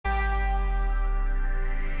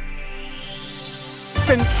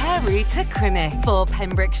From Carew to Crimmick for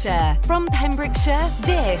Pembrokeshire. From Pembrokeshire,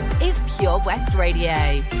 this is Pure West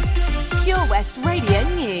Radio. Pure West Radio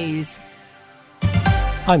News.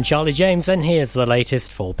 I'm Charlie James and here's the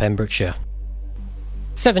latest for Pembrokeshire.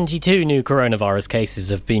 72 new coronavirus cases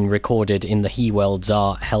have been recorded in the Hywel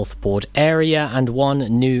Dda Health Board area and one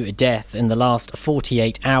new death in the last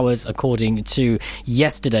 48 hours, according to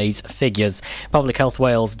yesterday's figures. Public Health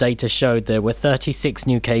Wales data showed there were 36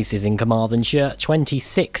 new cases in Carmarthenshire,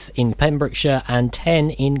 26 in Pembrokeshire and 10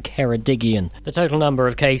 in Ceredigion. The total number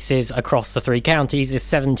of cases across the three counties is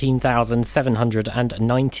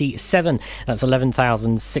 17,797. That's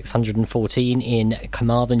 11,614 in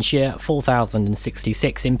Carmarthenshire, 4,066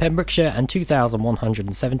 in Pembrokeshire and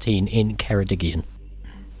 2,117 in Ceredigion.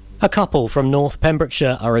 A couple from North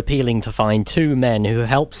Pembrokeshire are appealing to find two men who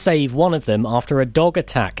helped save one of them after a dog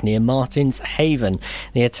attack near Martin's Haven.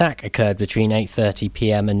 The attack occurred between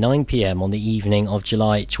 8:30pm and 9pm on the evening of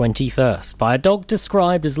July 21st by a dog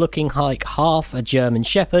described as looking like half a German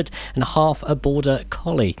Shepherd and half a Border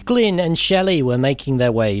Collie. Glyn and Shelley were making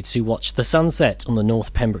their way to watch the sunset on the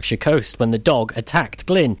North Pembrokeshire coast when the dog attacked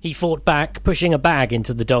Glyn. He fought back, pushing a bag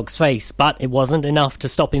into the dog's face, but it wasn't enough to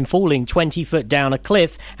stop him falling 20 foot down a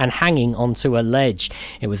cliff and hanging onto a ledge.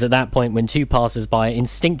 It was at that point when two passers-by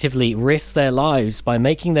instinctively risked their lives by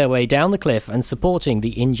making their way down the cliff and supporting the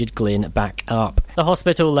injured Glyn back up. The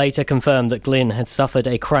hospital later confirmed that Glyn had suffered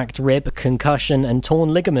a cracked rib, concussion and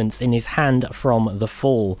torn ligaments in his hand from the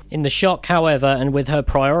fall. In the shock, however, and with her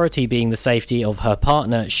priority being the safety of her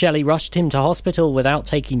partner, Shelley rushed him to hospital without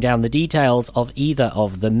taking down the details of either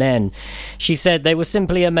of the men. She said they were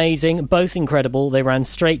simply amazing, both incredible. They ran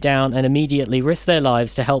straight down and immediately risked their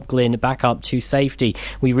lives to help Glyn back up to safety.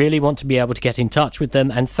 We really want to be able to get in touch with them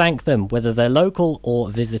and thank them, whether they're local or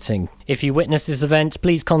visiting. If you witness this event,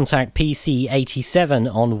 please contact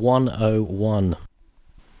PC87 on 101.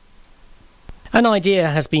 An idea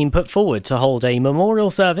has been put forward to hold a memorial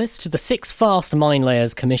service to the 6 fast mine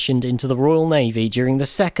layers commissioned into the Royal Navy during the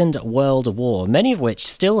Second World War, many of which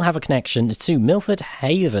still have a connection to Milford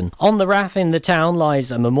Haven. On the RAF in the town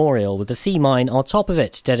lies a memorial with a sea mine on top of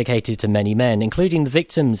it dedicated to many men, including the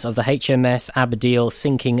victims of the HMS Aberdeen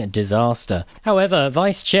sinking disaster. However,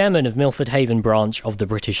 Vice Chairman of Milford Haven branch of the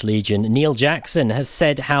British Legion, Neil Jackson, has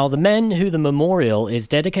said how the men who the memorial is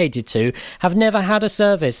dedicated to have never had a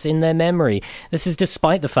service in their memory. This is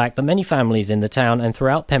despite the fact that many families in the town and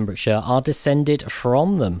throughout Pembrokeshire are descended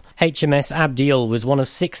from them. HMS Abdiel was one of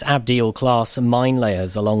 6 Abdiel-class mine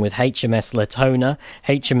layers, along with HMS Latona,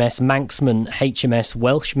 HMS Manxman, HMS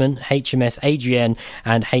Welshman, HMS Adrienne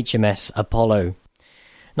and HMS Apollo.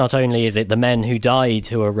 Not only is it the men who died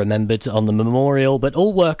who are remembered on the memorial, but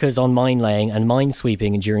all workers on mine laying and mine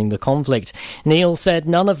sweeping during the conflict. Neil said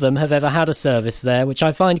none of them have ever had a service there, which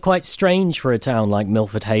I find quite strange for a town like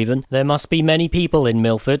Milford Haven. There must be many people in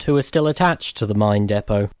Milford who are still attached to the mine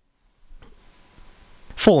depot.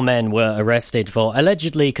 4 men were arrested for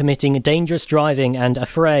allegedly committing dangerous driving and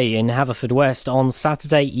affray in Haverfordwest on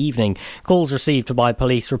Saturday evening. Calls received by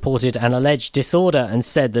police reported an alleged disorder and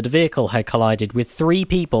said that a vehicle had collided with 3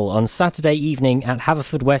 people on Saturday evening at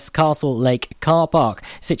Haverfordwest Castle Lake car park,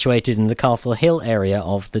 situated in the Castle Hill area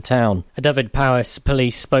of the town. A Dyfed-Powys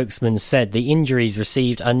police spokesman said the injuries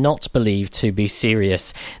received are not believed to be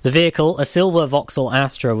serious. The vehicle, a silver Vauxhall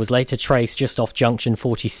Astra, was later traced just off junction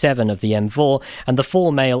 47 of the M4, and the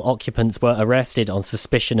 4 male occupants were arrested on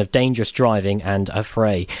suspicion of dangerous driving and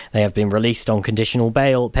affray. They have been released on conditional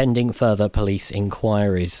bail pending further police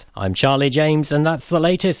inquiries. I'm Charlie James and that's the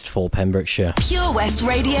latest for Pembrokeshire. Pure West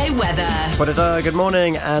Radio weather. Good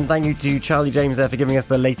morning, and thank you to Charlie James there for giving us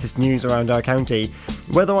the latest news around our county.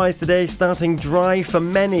 Weather-wise today, starting dry for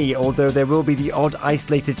many, although there will be the odd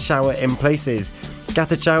isolated shower in places.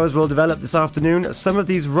 Scattered showers will develop this afternoon, some of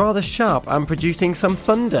these rather sharp and producing some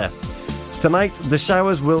thunder. Tonight, the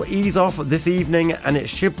showers will ease off this evening and it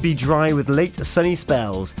should be dry with late sunny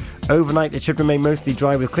spells. Overnight, it should remain mostly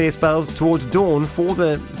dry with clear spells. Towards dawn,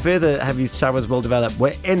 further heavy showers will develop.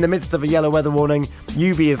 We're in the midst of a yellow weather warning.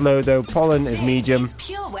 UV is low though, pollen is medium. This is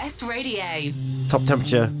Pure West Radio. Top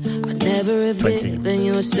temperature, I never have 20. given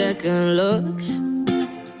you a second look,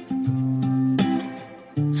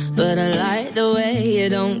 but I like the way you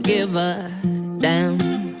don't give a damn.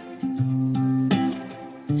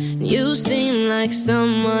 You seem like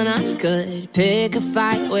someone I could pick a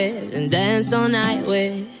fight with and dance all night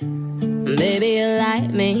with. Baby, you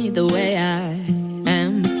like me the way I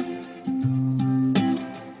am.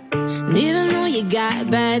 And even though you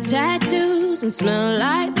got bad tattoos and smell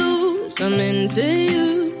like booze, I'm into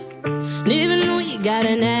you. And even though you got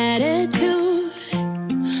an attitude,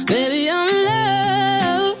 baby, I'm in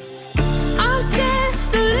love. I've said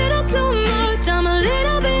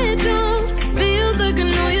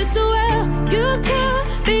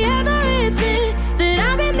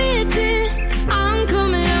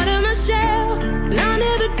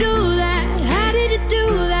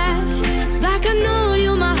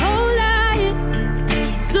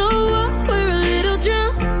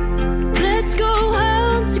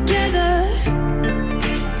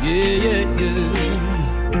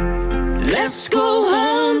Let's go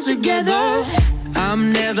home together.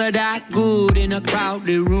 I'm never that good in a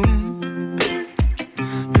crowded room.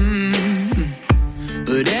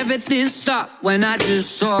 But everything stopped when I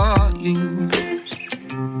just saw you.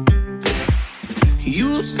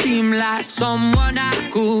 You seem like someone I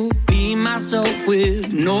could be myself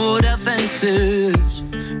with, no defenses.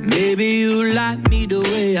 Maybe you like me the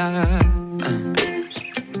way I am.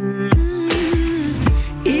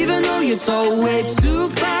 Even though you talk way too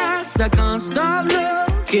fast, I can't stop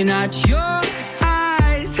looking at your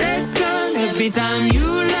eyes. Heads turn every time you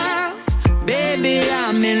laugh. Baby,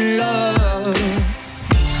 I'm in love.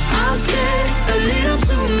 I've said a little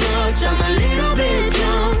too much, I'm a little bit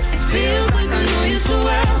drunk. Feels like I know you so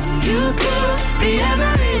well. You could be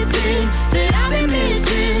everything that I've been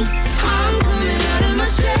missing. I'm coming out of my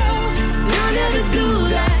shell. Now I never do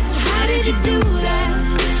that. How did you do that?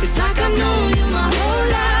 It's like I've known you my whole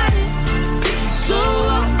life. So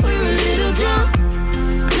what? We're a little drunk.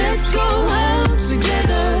 Let's go home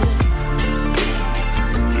together.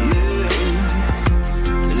 Yeah.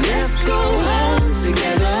 Let's go home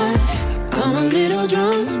together. I'm a little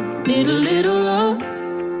drunk, need a little love.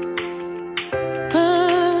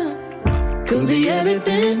 Could be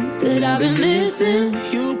everything that I've been missing.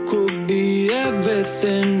 You could be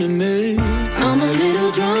everything to me. I'm a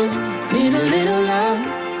little drunk, need a little love.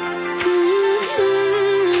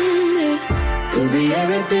 Yeah. Could be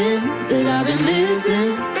everything that I've been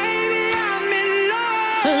missing. Baby, I'm in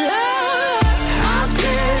love. I've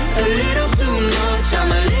said a little too much,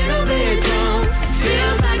 I'm a little bit drunk.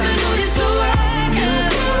 Feels like I know you so well. You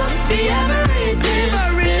could be everything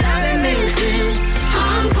that I've been missing.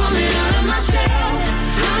 I'm coming out of my shell.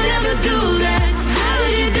 I'll never do that. How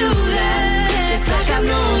would you do that? It's like I've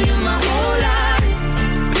known you my whole life.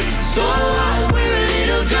 So we're a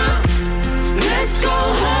little drunk. Let's go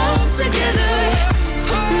home together.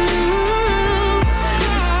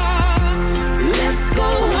 Let's go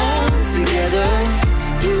home together.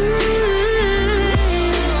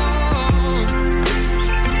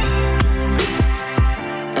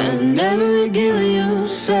 I never give you a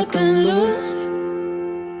second look,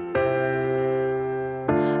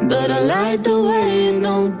 but I like the way you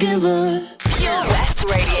don't give up. Pure West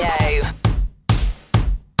Radio.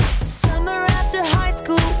 Summer after high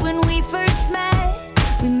school when we first met,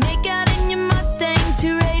 we make out in your Mustang to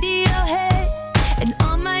Radiohead. And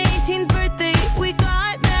on my 18th birthday we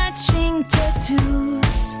got matching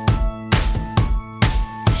tattoos.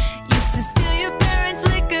 Used to steal your parents'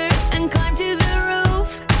 liquor and climb to the roof.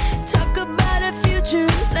 Talk about a future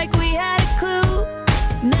like we had a clue.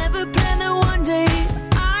 Never planned that one day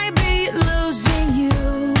I'd be losing you.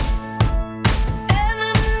 In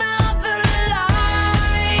another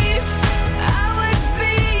life, I would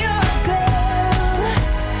be your girl.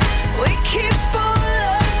 We keep all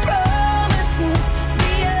our promises,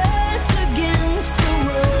 be us against the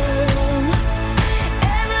world.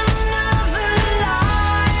 In another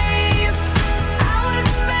life, I would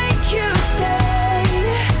make you stay,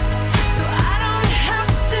 so I don't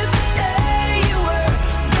have to say you were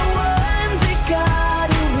the one that got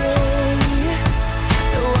away,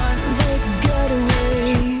 the one that got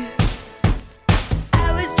away. I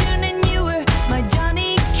was June and you were my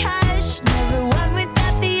Johnny Cash, never one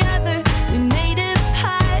without the other, we made a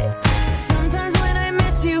pact. Sometimes when I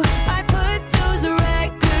miss you, I put those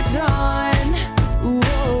records on.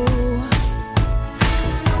 Whoa.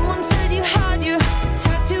 Someone said you had your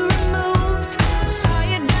tattoo removed. Saw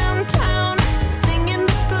you downtown singing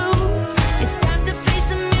the blues. It's time to face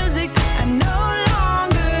the music. I'm no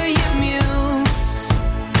longer your muse.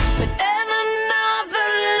 But in another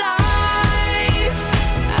life,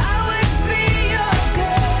 I would be your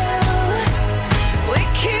girl. We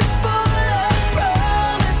keep all our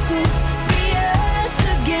promises, be us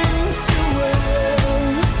against the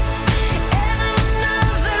world. In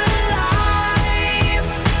another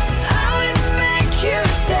life, I would make you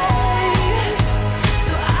stay,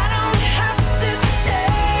 so I don't have to say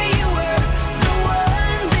you were the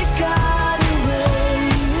one that got away,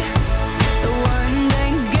 the one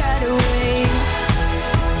that got away,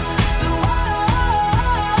 the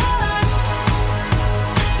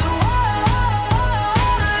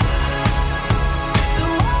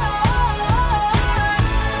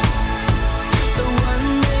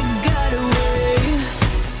one that got away.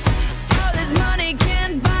 All this money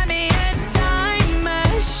can't buy me a time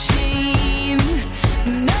machine.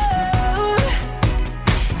 No,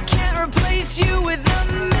 can't replace you with a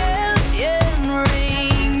million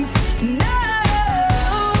rings. No,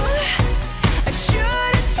 I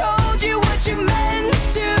should have told you what you meant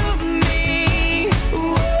to me.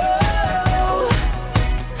 Whoa,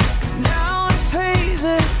 'cause now I pay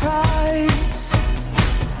the price.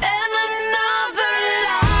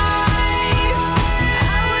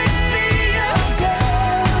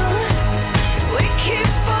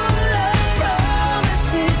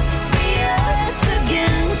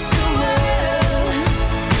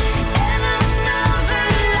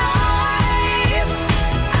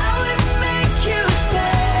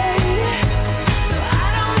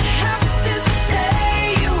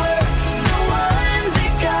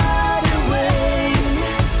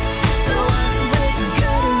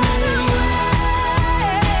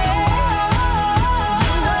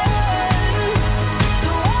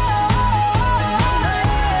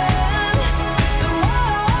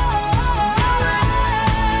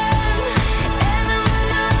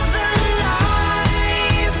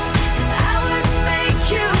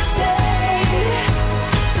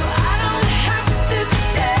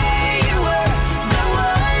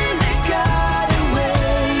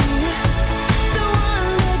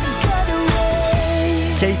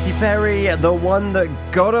 Katy Perry, The One That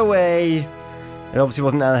Got Away. It obviously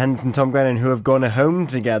wasn't Alan Henderson and Tom Grennan who have gone home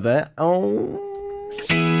together. Oh.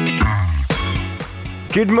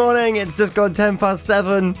 Good morning, it's just gone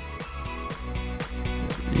 7:10.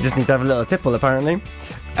 You just need to have a little tipple, apparently.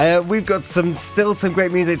 We've got still some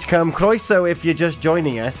great music to come. Croeso, if you're just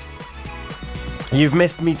joining us. You've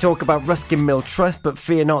missed me talk about Ruskin Mill Trust, but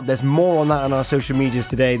fear not, there's more on that on our social medias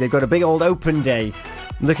today. They've got a big old open day,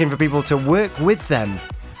 looking for people to work with them.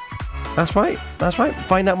 That's right.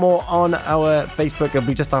 Find out more on our Facebook. It'll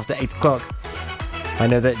be just after 8 o'clock. I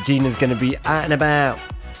know that Gina's going to be out and about,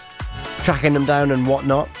 tracking them down and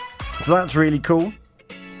whatnot. So that's really cool.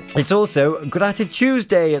 It's also Gratitude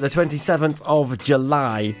Tuesday, the 27th of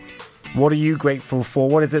July. What are you grateful for?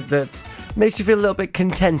 What is it that makes you feel a little bit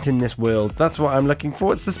content in this world? That's what I'm looking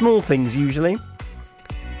for. It's the small things, usually.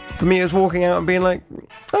 For me, it was walking out and being like,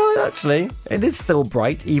 oh, actually, it is still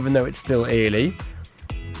bright, even though it's still early.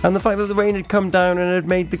 And the fact that the rain had come down and had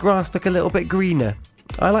made the grass look a little bit greener.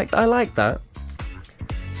 I like that.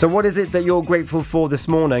 So what is it that you're grateful for this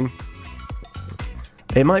morning?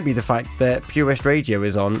 It might be the fact that Pure West Radio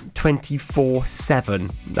is on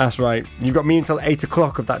 24/7. That's right. You've got me until 8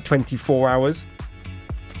 o'clock of that 24 hours.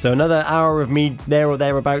 So another hour of me there or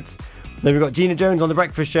thereabouts. Then we've got Gina Jones on The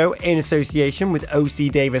Breakfast Show in association with OC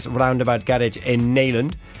Davis Roundabout Garage in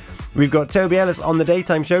Neyland. We've got Toby Ellis on the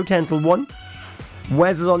daytime show 10 till 1.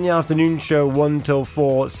 Wes is on the afternoon show 1 till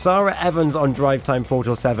 4. Sarah Evans on drive time 4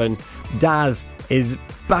 till 7. Daz is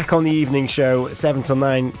back on the evening show 7 till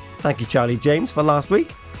 9. Thank you, Charlie James, for last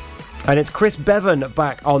week. And it's Chris Bevan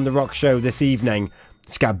back on the rock show this evening.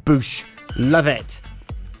 Skaboosh. Love it.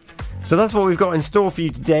 So that's what we've got in store for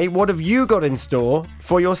you today. What have you got in store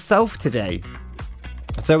for yourself today?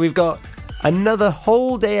 So we've got another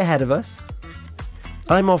whole day ahead of us.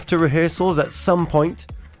 I'm off to rehearsals at some point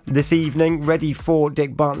this evening, ready for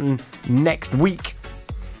Dick Barton next week.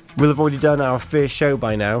 We'll have already done our first show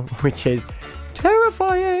by now, which is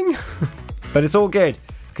terrifying. But it's all good,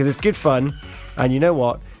 because it's good fun. And you know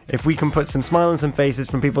what? If we can put some smile on some faces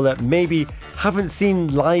from people that maybe haven't seen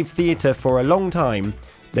live theatre for a long time,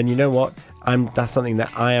 then you know what? That's something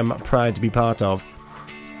that I am proud to be part of.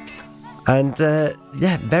 And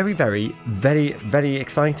very, very, very, very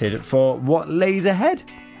excited for what lays ahead.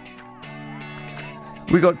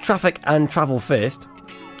 We've got traffic and travel first,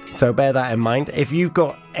 so bear that in mind. If you've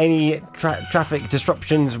got any traffic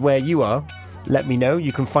disruptions where you are, let me know.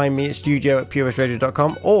 You can find me at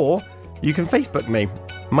studio@purewestradio.com, or you can Facebook me.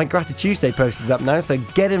 My Gratitude Tuesday post is up now, so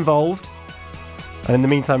get involved. And in the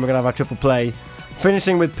meantime, we're going to have our triple play,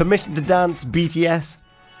 finishing with Permission to Dance, BTS,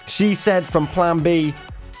 She Said from Plan B,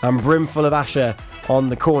 and Brimful of Asher on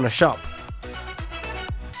The Corner Shop.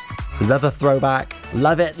 Love a throwback.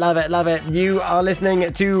 Love it, love it, love it. You are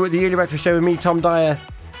listening to the Early Breakfast Show with me, Tom Dyer,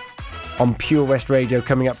 on Pure West Radio,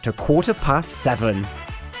 coming up to 7:15.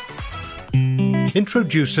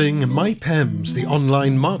 Introducing MyPems, the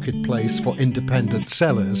online marketplace for independent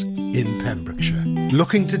sellers in Pembrokeshire.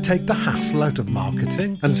 Looking to take the hassle out of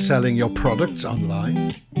marketing and selling your products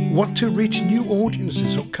online? Want to reach new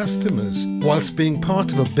audiences or customers whilst being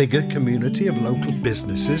part of a bigger community of local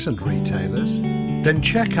businesses and retailers? Then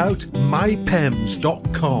check out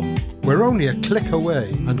mypems.com. We're only a click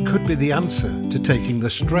away and could be the answer to taking the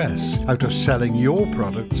stress out of selling your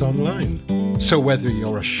products online. So whether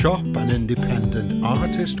you're a shop, an independent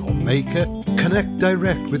artist or maker, connect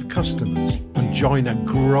direct with customers and join a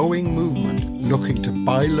growing movement looking to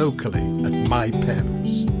buy locally at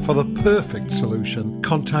MyPems. For the perfect solution,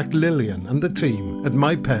 contact Lillian and the team at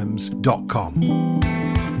mypems.com.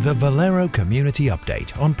 The Valero Community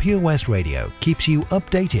Update on Pure West Radio keeps you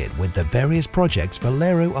updated with the various projects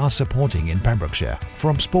Valero are supporting in Pembrokeshire,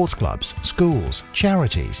 from sports clubs, schools,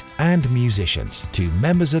 charities and musicians to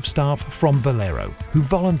members of staff from Valero who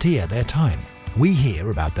volunteer their time. We hear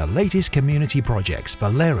about the latest community projects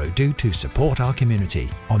Valero do to support our community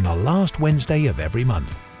on the last Wednesday of every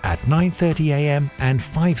month at 9:30 a.m. and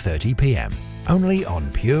 5:30 p.m. only on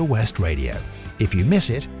Pure West Radio. If you miss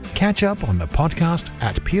it, catch up on the podcast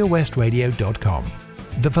at purewestradio.com.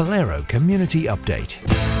 The Valero Community Update.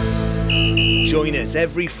 Join us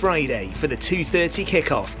every Friday for the 2:30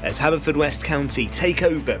 kickoff as Haverfordwest County take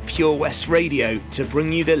over Pure West Radio to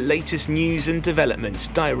bring you the latest news and developments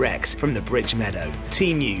direct from the Bridge Meadow.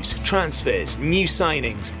 Team news, transfers, new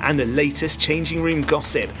signings and the latest changing room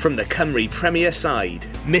gossip from the Cymru Premier side.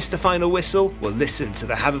 Miss the final whistle? Well, listen to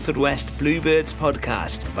the Haverfordwest Bluebirds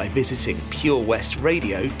podcast by visiting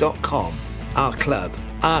purewestradio.com. Our club,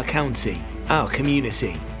 our county, our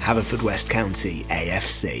community. Haverfordwest County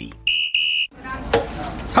AFC.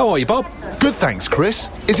 How are you, Bob? Good, thanks, Chris.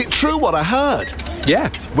 Is it true what I heard? Yeah,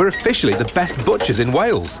 we're officially the best butchers in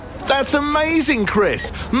Wales. That's amazing,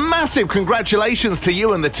 Chris. Massive congratulations to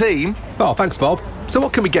you and the team. Oh, thanks, Bob. So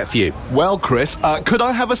what can we get for you? Well, Chris, could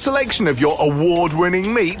I have a selection of your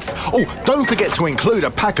award-winning meats? Oh, don't forget to include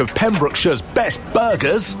a pack of Pembrokeshire's best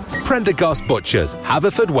burgers. Prendergast Butchers,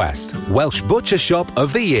 Haverfordwest, Welsh Butcher Shop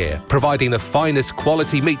of the Year, providing the finest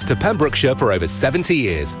quality meats to Pembrokeshire for over 70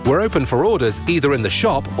 years. We're open for orders either in the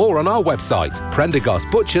shop or on our website,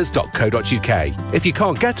 prendergastbutchers.co.uk. If you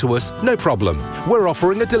can't get to us, no problem. We're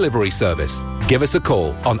offering a delivery service. Give us a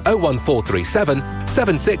call on 01437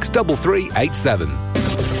 763387.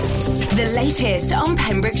 The latest on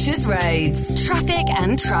Pembrokeshire's roads, traffic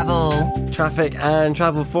and travel. Traffic and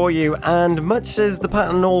travel for you, and much as the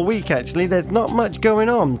pattern all week actually, there's not much going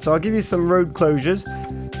on. So I'll give you some road closures.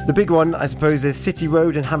 The big one, I suppose, is City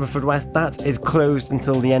Road in Haverfordwest. That is closed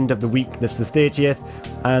until the end of the week. That's the 30th.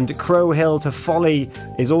 And Crow Hill to Folly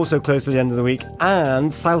is also closed till the end of the week.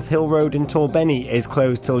 And South Hill Road in Torbenny is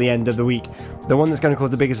closed till the end of the week. The one that's going to cause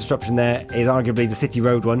the biggest disruption there is arguably the City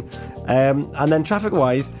Road one. And then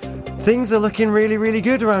traffic-wise, things are looking really, really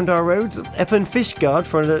good around our roads. Up in Fishguard,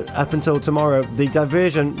 up until tomorrow, the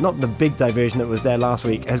diversion, not the big diversion that was there last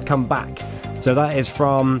week, has come back. So that is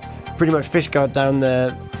from pretty much Fishguard down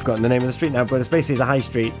the... I've forgotten the name of the street now, but it's basically the high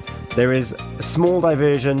street. There is small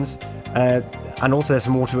diversions, and also there's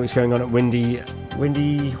some waterworks going on at Windy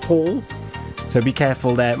Hall. So be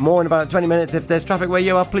careful there. More in about 20 minutes. If there's traffic where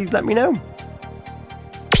you are, please let me know.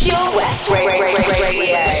 Pure West Radio.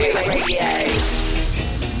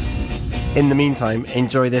 In the meantime,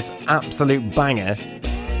 enjoy this absolute banger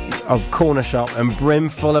of Corner Shop and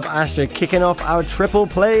Brimful of Asher, kicking off our triple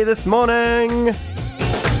play this morning.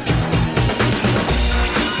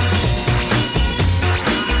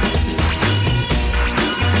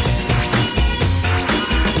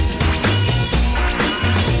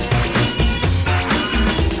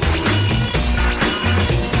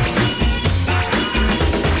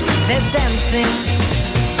 There's dancing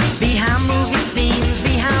behind movie scenes,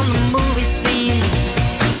 behind the movie scene.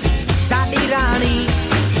 Sabirani,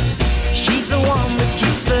 she's the one that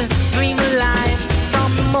keeps the dream alive.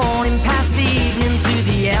 From the morning past the evening to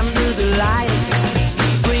the end of the light.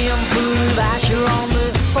 Brimful of Asher on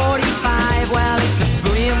the 45. Well, it's a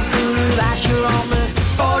brimful of Asher on the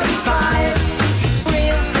 45.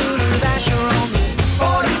 Brimful of Asher on the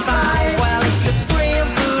 45. Well, it's a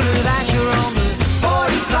brimful of Asher on the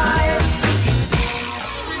 45.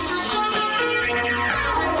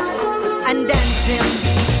 And dancing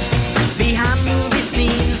behind movie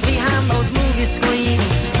scenes, behind those movie screens.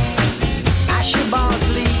 Asher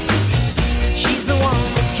Bosley, she's the one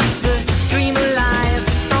that keeps the dream alive.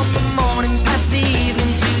 From the morning past the evening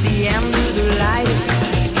to the end of the light.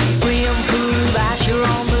 Brimful of Asher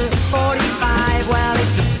on the 45. Well,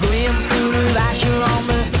 it's a brimful of Asher on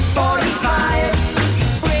the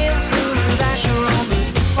 45. Brimful of Asher on the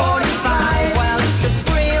 45. Well, it's a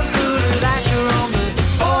brimful of Asher on the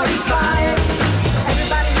 45.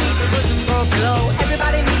 Everybody needs a bosom for a glow.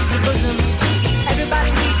 Everybody needs a bosom.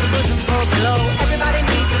 Everybody needs a bosom for a glow. Everybody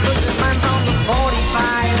needs a bosom. Mine's on the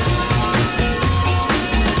 45.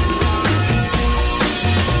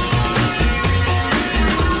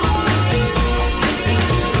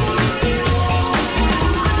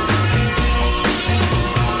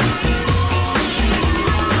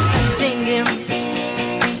 And singing,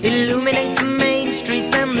 illuminate the main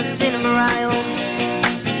streets and the cinema aisles.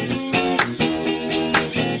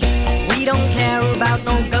 We don't care about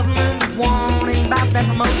no government warning about that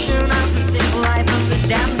promotion of the simple life of the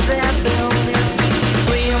dams they're building.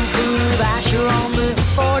 Brimful of Asher on the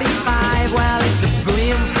 45. Well, it's a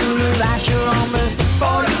brimful of Asher on the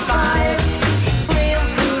 45.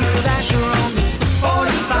 Brimful of Asher on the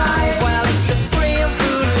 45. Well, it's a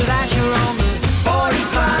brimful of Asher on the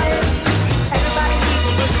 45. Everybody needs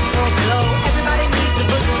a bosom for a glow. Everybody needs a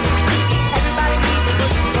bosom. Everybody needs a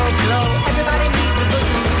bosom for a glow. Everybody needs a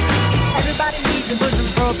bosom. Everybody needs a bosom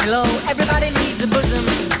for a glow. Everybody needs a bosom.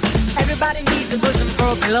 Everybody needs a bosom for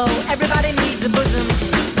a glow. Everybody needs a bosom.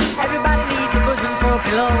 Everybody needs a bosom for a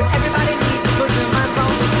glow. Everybody needs a bosom. Mine's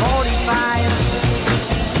on the 45.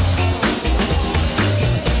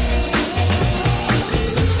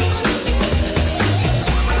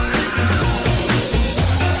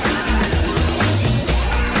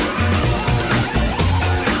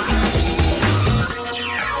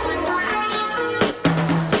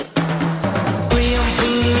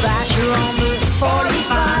 Brimful of Asher on the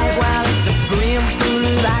 45. Well, it's a brimful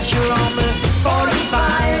of Asher on the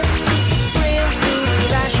 45. Brimful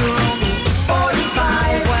of Asher on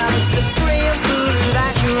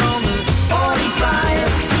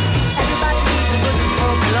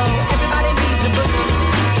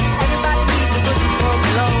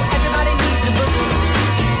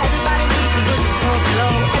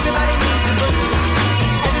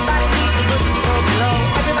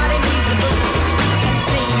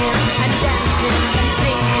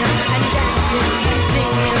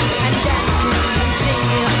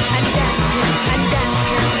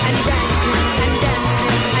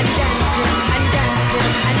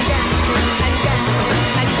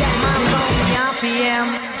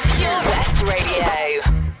Pure West Radio.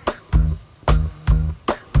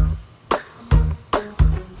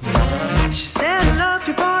 She said, I love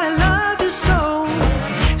you, boy, I love you so.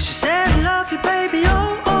 She said, I love you, baby,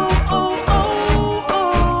 oh, oh, oh, oh,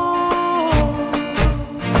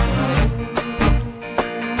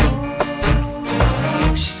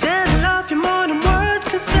 oh. She said, I love you more than words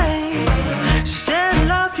can say. She said, I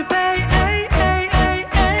love you, baby.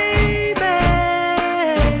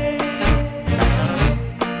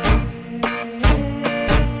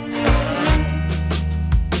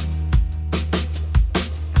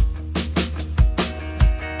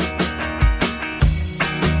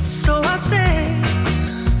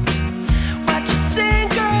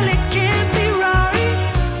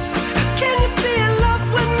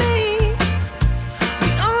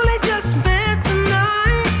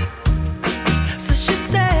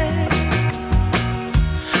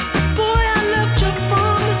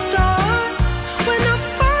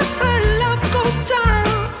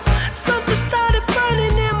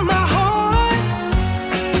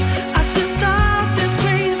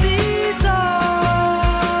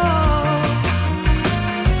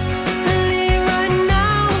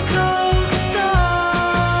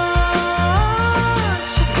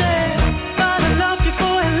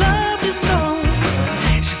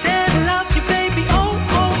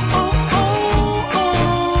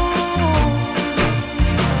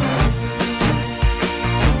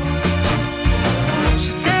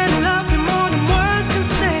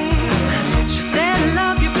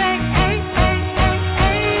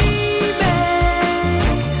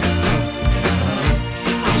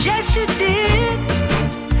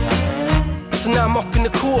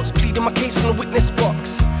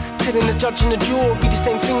 Judge in the jury, the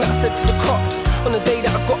same thing that I said to the cops on the day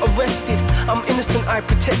that I got arrested. I'm innocent, I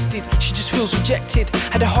protested. She just feels rejected.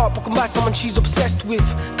 Had her heart broken by someone she's obsessed with.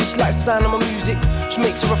 Cause she likes the sound of my music. She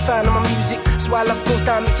makes her a fan of my music. So why love goes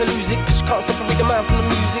down makes her lose it. Cause she can't separate the man from the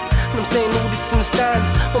music. And I'm saying all this in the stand.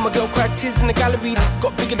 When my girl cries tears in the gallery, this has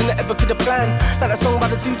got bigger than I ever could have planned. Like that song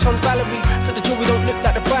by the Zootons, Valerie. So the jewelry don't look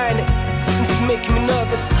like they're buying it. And this is making me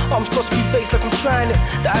nervous. Arms crossed, screw face like I'm trying it.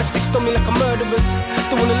 The eyes fixed on me like a murderer's.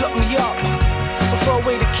 They wanna lock me up or throw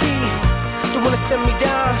away the key. They wanna send me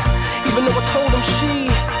down, even though I told them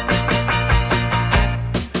she.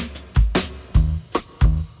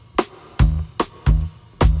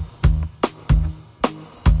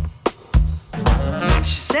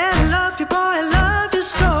 She said, I love you, boy, I love you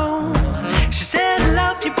so. She said, I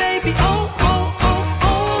love you, baby, oh, oh, oh,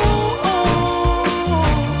 oh, oh.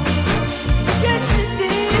 Yes, she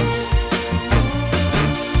did.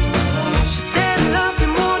 She said, I love you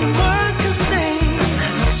more than words can say.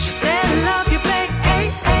 She said, I love you, baby,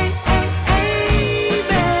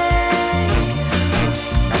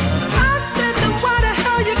 So I said, then why the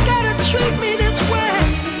hell you gotta treat me this way?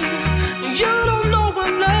 You don't know what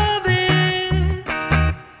love is.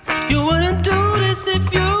 You wouldn't do this if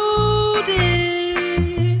you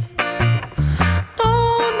did. No,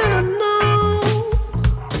 no, no, no.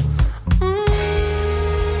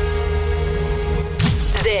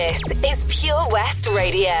 This is Pure West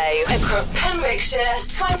Radio. Across Pembrokeshire,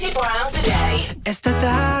 24 hours a day. It's the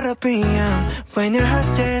thought of PM when your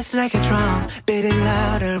heart's just like a drum, beating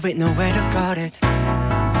louder with nowhere to guard it.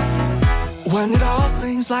 When it all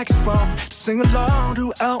seems like it's wrong, sing along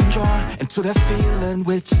to Elton John and to that feeling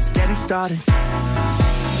we're just getting started.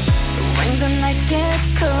 When the nights get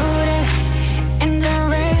colder and the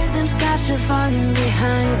rhythm starts to falling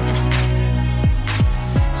behind,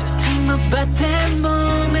 just dream about that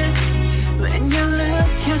moment when you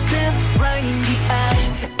look yourself right in the eye,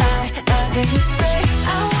 then you say,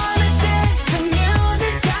 I wanna dance, the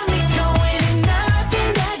music's got me going and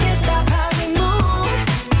nothing that can stop how we move.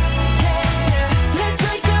 Yeah, let's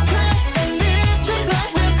make a place and live just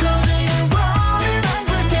like we're golden and rolling like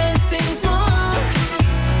we're dancing fools.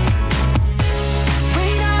 We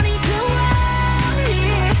don't need to worry,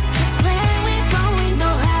 just when we fall we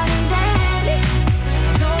know how to dance.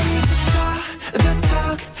 Don't need to talk the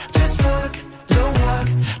talk, just walk the walk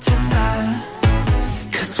tonight.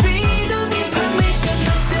 'Cause we don't need permission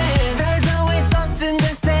to dance.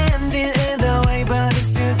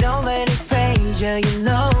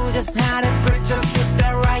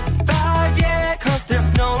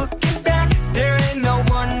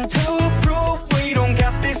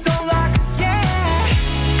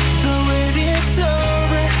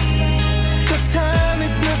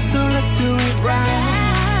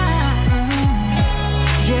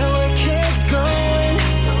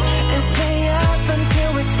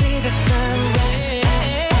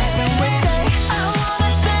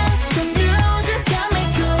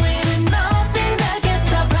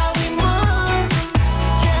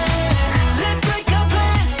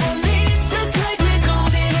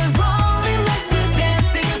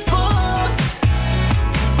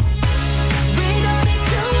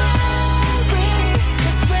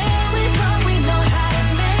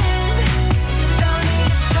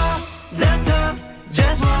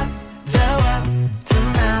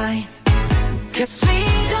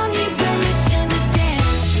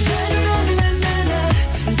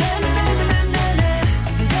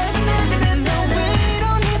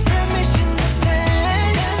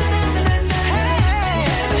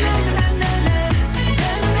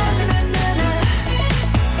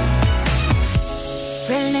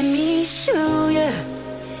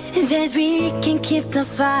 the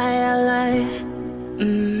firelight.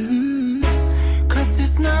 Cause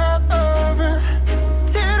it's not over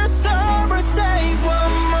till the summer. Say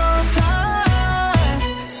one more time.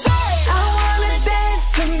 Say I wanna dance,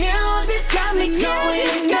 the music's got me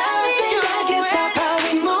going. Nothing I can stop how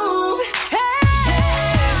we move.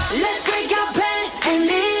 Hey, let's break our pants and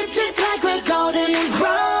live just like we're golden and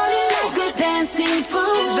rolling like we're dancing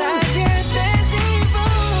fools. like we're dancing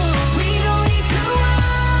fools. We don't need to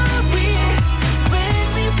worry, 'cause when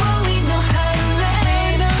before we know how to let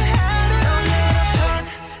Know how to talk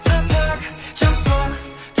the talk, just walk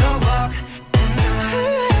the walk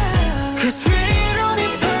tonight. 'Cause we don't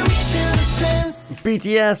need permission to dance.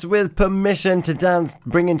 BTS with Permission to Dance,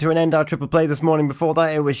 bringing to an end our triple play this morning. Before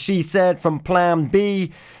that, it was She Said from Plan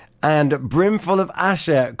B and Brimful of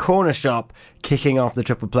Asher, Corner Shop, kicking off the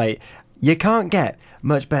triple play. You can't get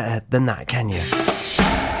much better than that, can you?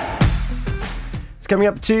 It's coming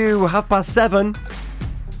up to 7:30.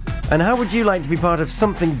 And how would you like to be part of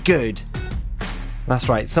something good? That's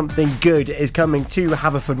right, something good is coming to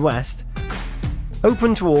Haverfordwest.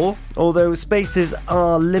 Open to all, although spaces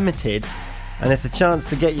are limited, and it's a chance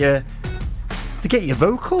to get your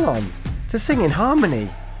vocal on, to sing in harmony,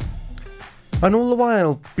 and all the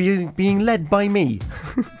while being led by me.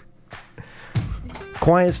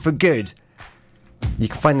 Choirs for Good. You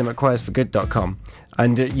can find them at choirsforgood.com,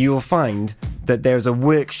 and you'll find that there's a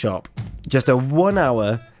workshop, just a 1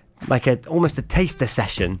 hour, like almost a taster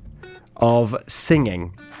session of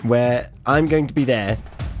singing, where I'm going to be there.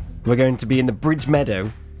 We're going to be in the Bridge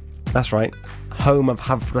Meadow. That's right, home of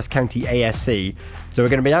Haverfordwest County AFC. So we're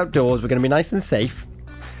going to be outdoors, we're going to be nice and safe,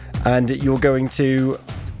 and I'm going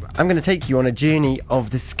to take you on a journey of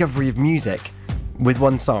discovery of music with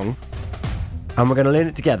one song, and we're going to learn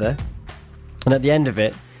it together, and at the end of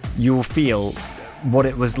it, you'll feel what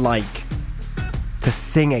it was like to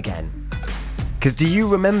sing again. Because do you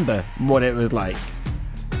remember what it was like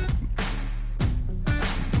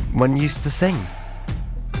when you used to sing?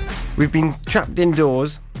 We've been trapped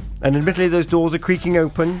indoors, and admittedly those doors are creaking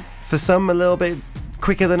open, for some a little bit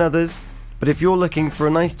quicker than others, but if you're looking for a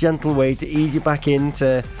nice gentle way to ease you back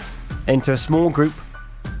into a small group,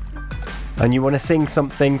 and you want to sing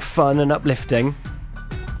something fun and uplifting,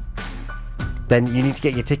 then you need to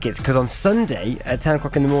get your tickets, because on Sunday at 10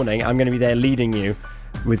 o'clock in the morning I'm going to be there leading you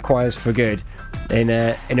with Choirs for Good in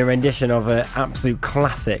a rendition of an absolute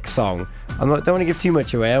classic song. Don't want to give too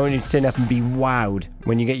much away. I want you to turn up and be wowed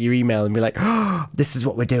when you get your email and be like, oh, this is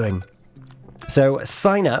what we're doing. So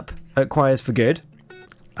sign up at Choirs for Good.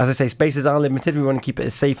 As I say, spaces are limited. We want to keep it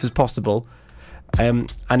as safe as possible. And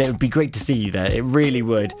it would be great to see you there. It really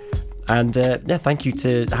would. And thank you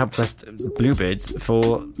to Haverfordwest Bluebirds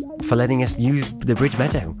for letting us use the Bridge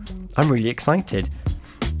Meadow. I'm really excited.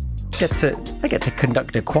 I get to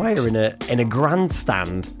conduct a choir in a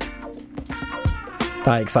grandstand.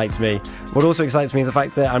 That excites me. What also excites me is the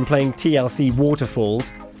fact that I'm playing TLC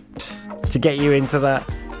Waterfalls to get you into that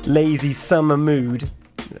lazy summer mood.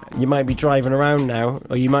 You might be driving around now,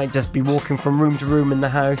 or you might just be walking from room to room in the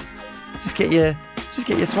house. Just get your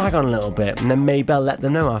swag on a little bit, and then Maybell let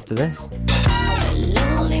them know after this.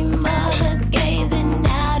 Lonely mother gazing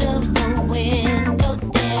out of the window,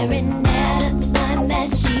 staring at a sun that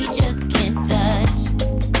she just can't touch.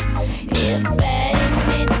 If at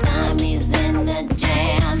any time he's in a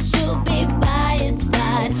jam, she'll be by his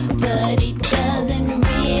side, but he doesn't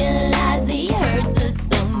realize he hurts her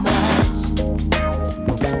so much.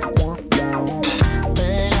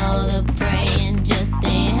 But all the praying just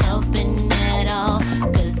ain't helping at all,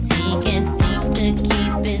 'cause he can't seem to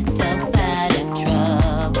keep himself out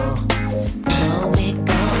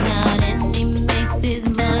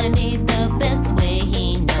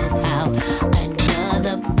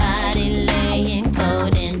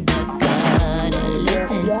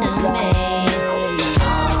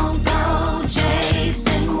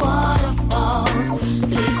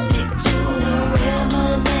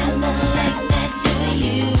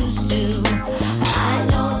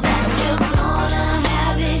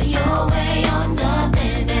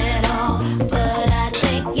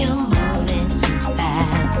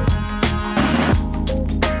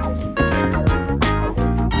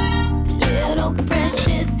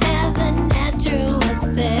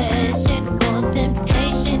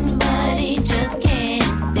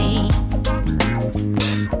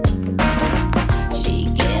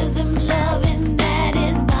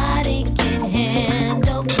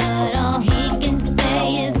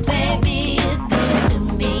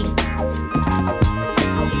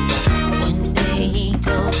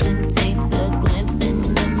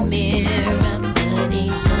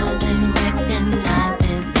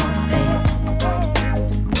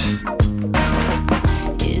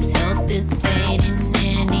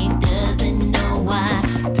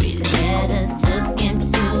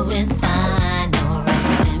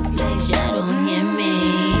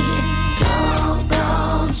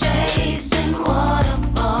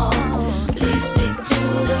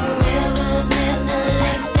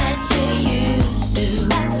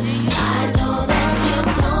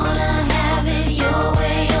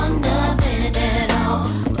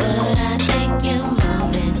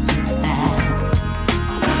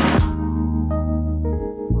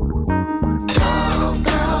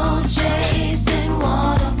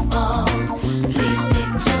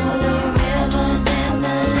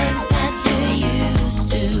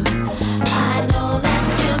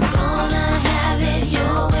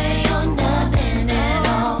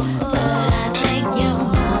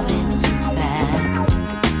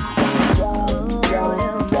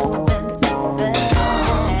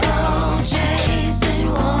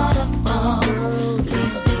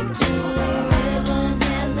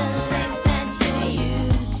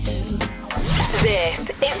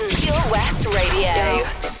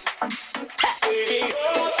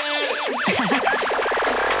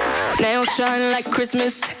shine like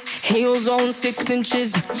Christmas. Heels on 6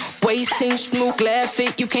 inches, waist inch, move glad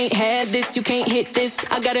fit. You can't have this, you can't hit this.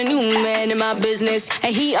 I got a new man in my business,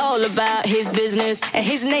 and he all about his business, and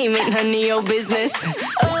his name ain't none of your business.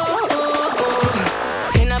 Oh, oh,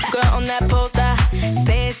 oh. Pin up girl on that poster,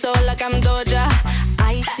 say it so like I'm Doja.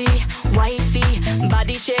 Icy, wifey,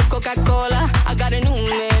 body shape Coca-Cola. I got a new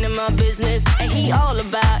man in my business, and he all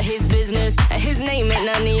about his business, and his name ain't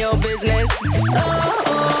none of your business. Oh, oh,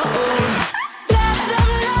 oh.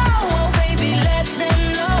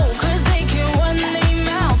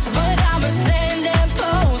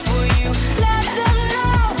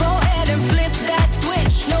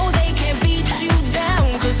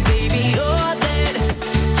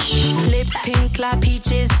 Pink like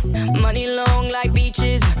peaches, money long like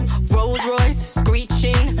beaches. Rolls Royce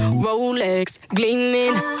screeching, Rolex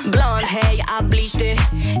gleaming. Blonde hair, I bleached it.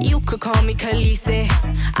 You could call me Khaleesi.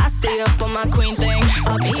 I stay up on my queen thing.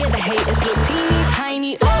 Up here the haters look teeny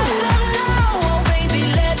tiny. Ooh. Let them know, oh baby,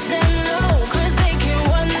 let them know. 'Cause they can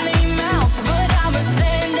run their mouth, but I'ma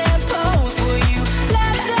stand and pose for you.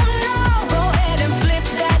 Let them know, go ahead and flip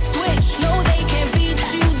that switch. No, they can't beat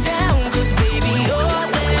you down, 'cause baby, you're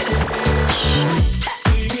that.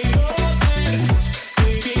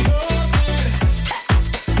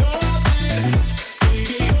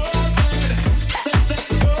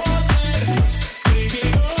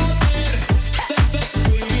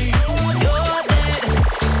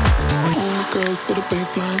 For the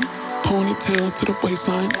baseline, ponytail to the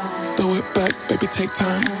waistline. Throw it back, baby, take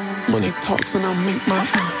time. Money talks and I make mine.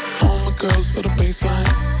 All my girls for the baseline,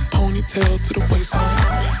 ponytail to the waistline.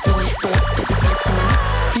 Throw it back, baby, take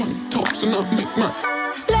time. Money talks and I make mine.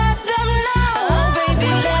 Let them know, oh baby,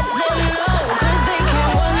 let them know. 'Cause they can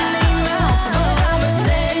run their mouth, but I'ma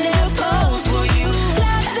stand and pose for you.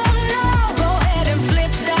 Let them know, go ahead and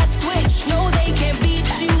flip that switch. No, they can't beat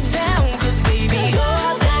you down, 'cause baby, you're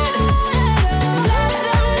that.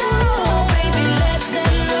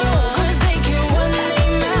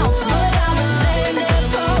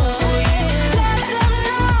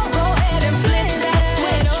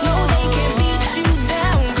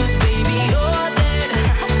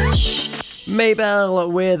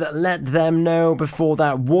 Maybell with Let Them Know. Before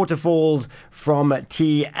that, Waterfalls from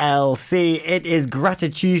TLC. It is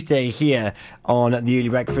Gratitude Tuesday here on the Early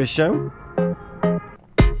Breakfast Show.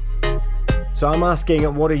 So I'm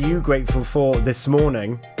asking, what are you grateful for this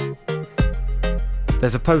morning?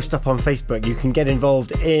 There's a post up on Facebook. You can get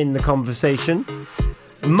involved in the conversation,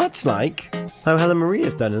 much like how Helen Marie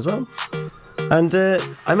has done as well. And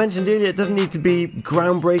I mentioned earlier, it doesn't need to be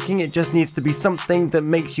groundbreaking, it just needs to be something that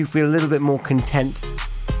makes you feel a little bit more content.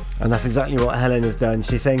 And that's exactly what Helen has done.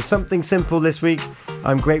 She's saying something simple this week.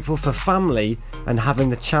 I'm grateful for family and having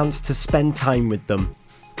the chance to spend time with them.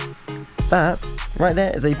 That, right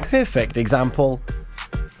there, is a perfect example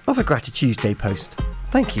of a Gratitude Tuesday post.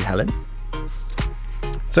 Thank you, Helen.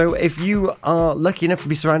 So if you are lucky enough to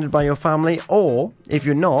be surrounded by your family, or if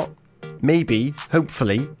you're not, maybe,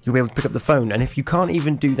 hopefully, you'll be able to pick up the phone. And if you can't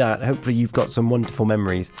even do that, hopefully you've got some wonderful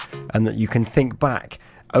memories and that you can think back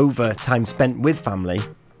over time spent with family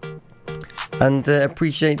and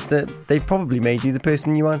appreciate that they've probably made you the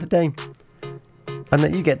person you are today. And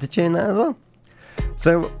that you get to churn that as well.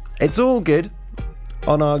 So, it's all good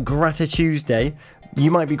on our Gratitude Tuesday.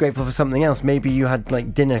 You might be grateful for something else. Maybe you had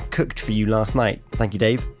like dinner cooked for you last night. Thank you,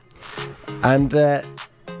 Dave. And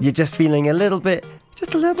you're just feeling a little bit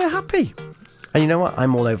happy. And you know what?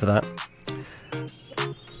 I'm all over that.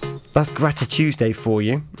 That's Gratitude Tuesday for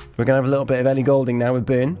you. We're going to have a little bit of Ellie Goulding now with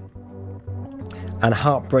Burn. And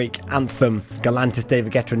Heartbreak Anthem, Galantis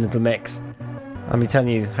David Guetta in the mix. Let me tell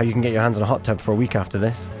you how you can get your hands on a hot tub for a week after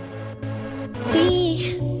this.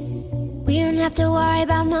 We don't have to worry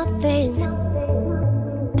about nothing.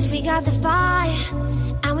 'Cause we got the fire,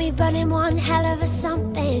 and we burning one hell of a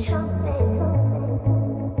something.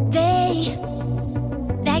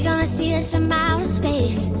 They're gonna see us from outer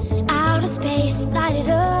space, light it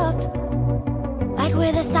up, like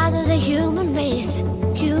we're the stars of the human race.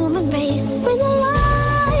 When the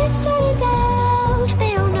lights turn down,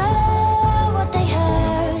 they don't know what they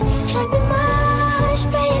heard. Strike the march,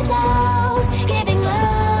 play it loud, giving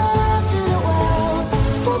love to the world.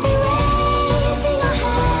 We'll be raising our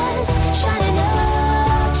hands, shining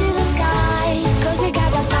up to the sky. 'Cause we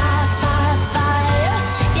got the fire,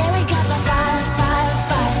 yeah, we got the fire,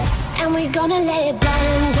 and we're gonna let it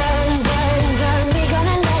burn, burn, burn, burn. We're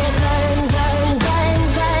gonna let it burn, burn, burn,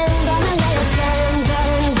 burn. Gonna let it burn,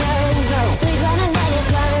 burn, burn,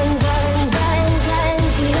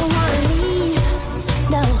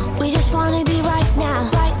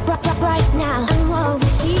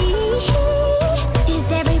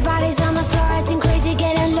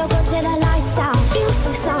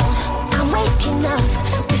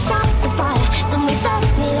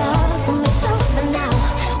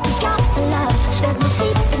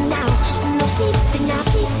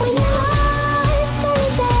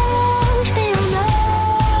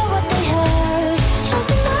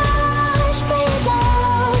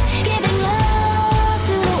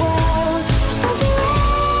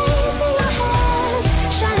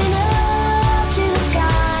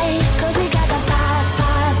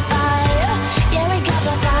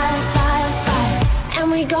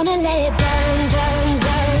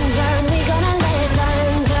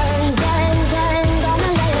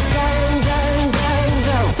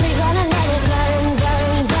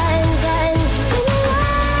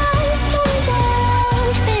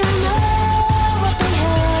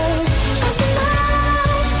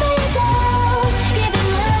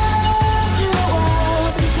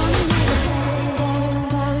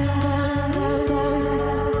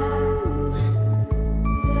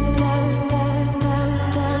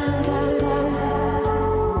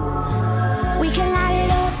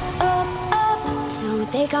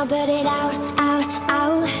 can't put it out, out,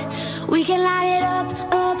 out. We can light it up,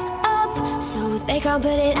 up, up, so they can't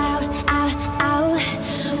put it out, out, out.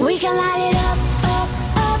 We can light it up, up,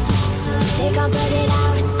 up, so they can't put it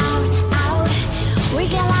out, out, out. We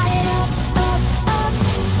can light it up, up, up,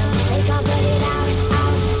 so they can't put it out,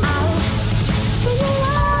 out, out. When the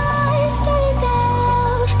lights turning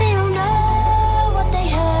down, they don't know what they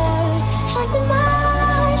heard. Strike the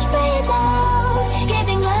march, play it loud,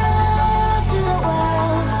 giving love to the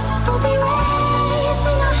world. We'll be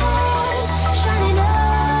raising our hands, shining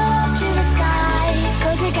up to the sky.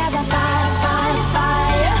 'Cause we got the fire, fire,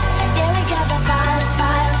 fire. Yeah, we got the fire,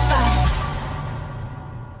 fire, fire.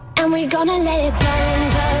 And we're gonna let it burn,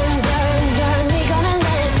 burn, burn, burn. We're gonna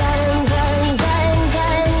let it burn, burn, burn,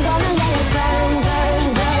 burn. Gonna let it burn, burn,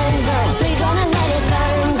 burn, burn. We're gonna let it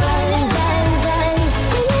burn, burn, burn, burn.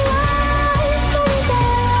 When the lights turning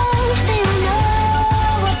down, they don't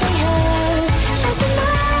know what they heard. Strike the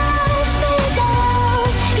march, play it loud,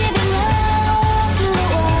 giving love to the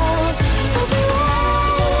world. We'll be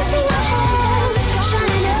raising our hands,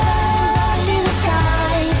 shining up to the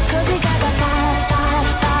sky. 'Cause we got the fire, fire,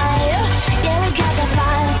 fire. Yeah, we got the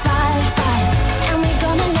fire, fire, fire. And we're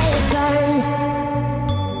gonna let it burn.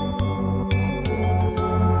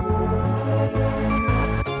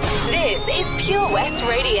 This is Pure West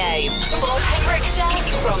Radio for Pembrokeshire,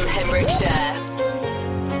 from Pembrokeshire.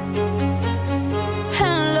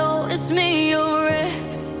 Hello, it's me, your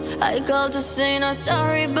ex. I called to say not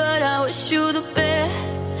sorry, but I wish you the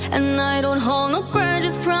best. And I don't hold no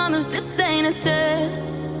grudges, promise this ain't a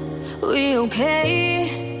test. We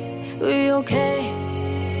okay, we okay.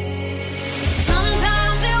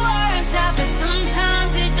 Sometimes it works out, but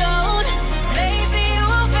sometimes it don't. Maybe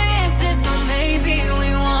we'll fix this, or maybe we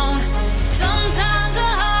won't. Sometimes a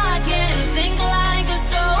heart can sink like a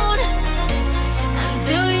stone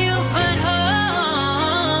until you find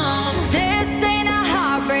home. This ain't a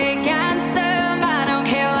heartbreak anthem. I don't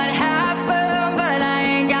care what happened, but I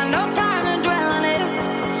ain't got no time to dwell on it.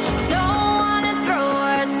 Don't wanna throw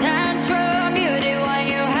a tantrum. You did what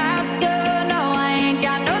you had to. No, I ain't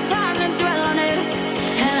got no time to dwell on it.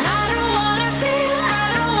 And I don't wanna feel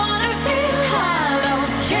hollow.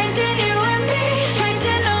 Chasing you and me,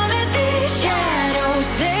 chasing all of these shadows.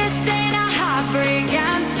 This ain't a heartbreak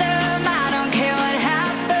anthem. I don't care what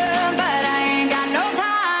happened, but I ain't got no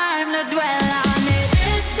time to dwell on it.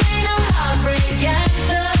 This ain't no heartbreak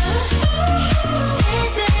anthem.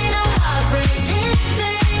 This ain't no heartbreak. This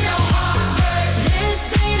ain't no heartbreak. This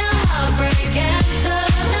ain't no heartbreak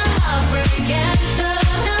anthem. No heartbreak anthem.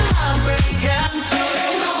 No heartbreak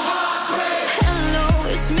anthem. Hello,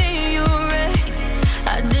 it's me, your ex. I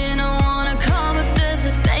didn't wanna call, but there's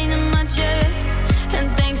this pain in my chest. And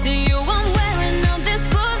thanks to you, I'm wearing out this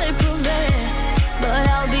bulletproof vest. But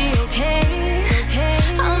I'll be okay.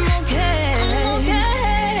 I'm okay.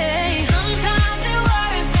 Sometimes it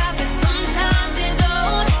works out, but sometimes it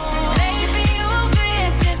don't. Maybe we'll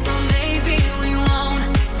fix this, or maybe we won't.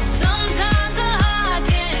 Sometimes a heart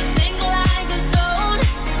can sink like a stone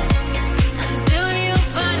until you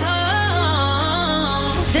find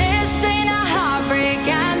home. This ain't a heartbreak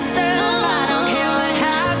anthem. I don't care what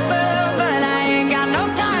happened, but I ain't got no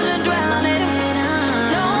time to dwell on it.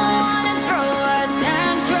 Don't wanna throw a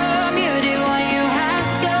tantrum. You did what you had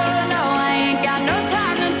to. No, I ain't got no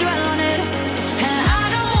time to dwell on it. And I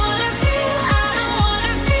don't wanna feel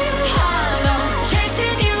hollow.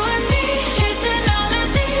 Chasing you and me, chasing all of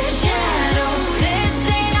these shadows. This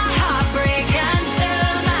ain't a heartbreak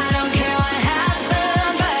anthem. I don't care what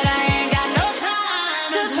happened, but I ain't got no time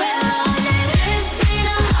to dwell on it. This ain't a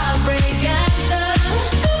heartbreak anthem.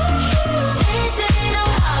 This ain't no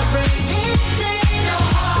heartbreak. This ain't no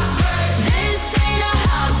heartbreak. This ain't a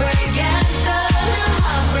heartbreak anthem. No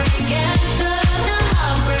heartbreak anthem. No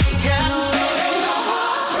heartbreak anthem.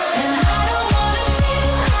 And I don't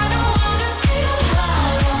wanna feel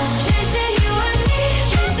hollow. Chasing you and me,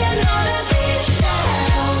 chasing all of these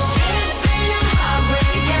shadows. This ain't a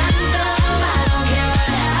heartbreak anthem. I don't care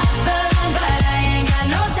what happened, but I ain't got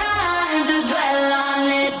no time to dwell on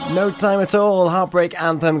it. No time at all. Heartbreak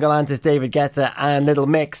anthem, Galantis, David Guetta and Little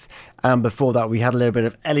Mix. And before that, we had a little bit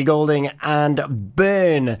of Ellie Goulding and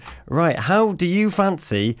Burn. Right, how do you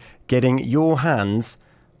fancy getting your hands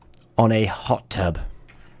on a hot tub?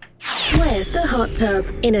 Where's the Hot Tub?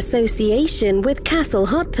 In association with Castle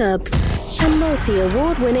Hot Tubs, a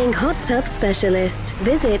multi-award-winning hot tub specialist.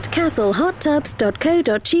 Visit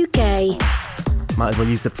castlehottubs.co.uk. Might as well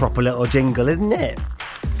use the proper little jingle, isn't it?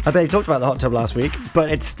 I barely talked about the hot tub last week, but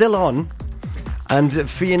it's still on. And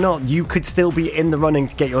fear not, you could still be in the running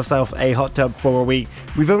to get yourself a hot tub for a week.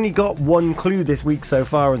 We've only got one clue this week so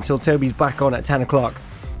far until Toby's back on at 10 o'clock.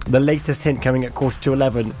 The latest hint coming at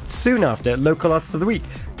 11:15. Soon after, Local Artist of the Week,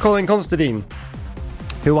 Colin Constantine,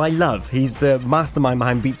 who I love. He's the mastermind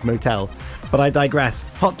behind Beats Motel. But I digress.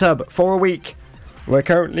 Hot Tub for a week. We're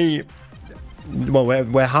currently... Well,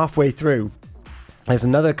 we're halfway through. There's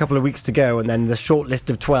another couple of weeks to go, and then the short list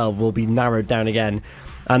of 12 will be narrowed down again.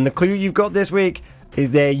 And the clue you've got this week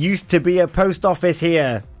is there used to be a post office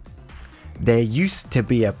here. There used to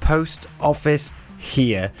be a post office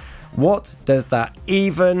here. What does that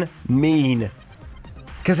even mean?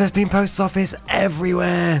 Because there's been post office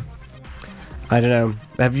everywhere. I don't know.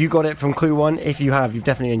 Have you got it from clue 1? If you have, you've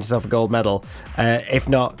definitely earned yourself a gold medal. If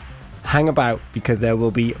not, hang about, because there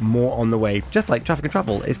will be more on the way. Just like Traffic and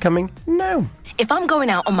Travel is coming now. If I'm going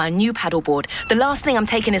out on my new paddleboard, the last thing I'm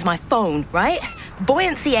taking is my phone, right?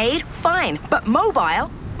 Buoyancy aid, fine. But mobile?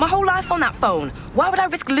 My whole life's on that phone. Why would I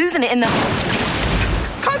risk losing it in the...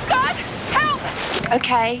 Coast Guard! Help!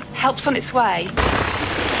 Okay, help's on its way.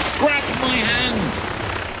 Grab my hand!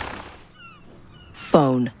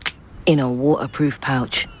 Phone. In a waterproof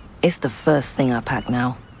pouch. It's the first thing I pack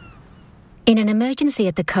now. In an emergency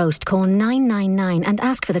at the coast, call 999 and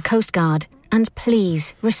ask for the Coast Guard. And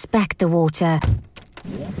please, respect the water.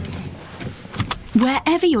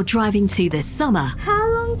 Wherever you're driving to this summer, How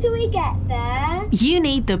long do we get there? you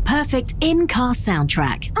need the perfect in-car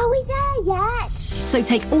soundtrack. Are we there yet? So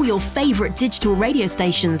take all your favourite digital radio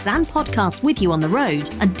stations and podcasts with you on the road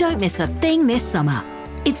and don't miss a thing this summer.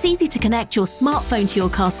 It's easy to connect your smartphone to your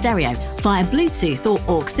car stereo via Bluetooth or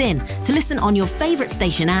aux-in to listen on your favourite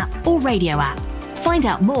station app or radio app. Find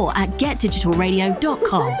out more at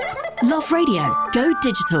getdigitalradio.com. Love radio. Go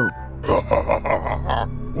digital.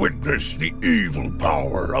 Witness the evil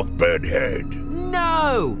power of Bedhead.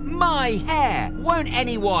 No! My hair! Won't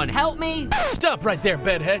anyone help me? Stop right there,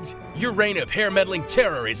 Bedheads. Your reign of hair-meddling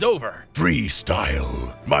terror is over.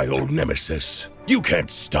 Freestyle, my old nemesis. You can't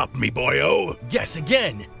stop me, boyo. Guess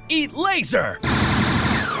again. Eat laser!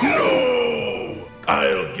 No!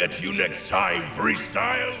 I'll get you next time,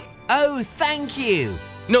 Freestyle. Oh, thank you.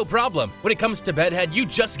 No problem. When it comes to Bedhead, you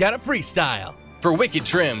just gotta freestyle. For wicked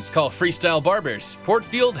trims, call Freestyle Barbers,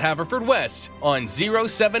 Portfield, Haverfordwest, on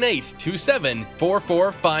 07827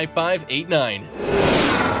 445589.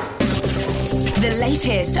 The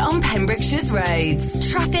latest on Pembrokeshire's roads,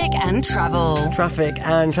 traffic and travel. Traffic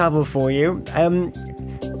and travel for you.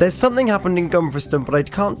 There's something happened in Gumfreston, but I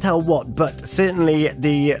can't tell what. But certainly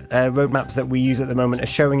the road maps that we use at the moment are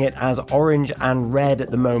showing it as orange and red at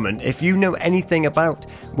the moment. If you know anything about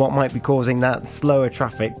what might be causing that slower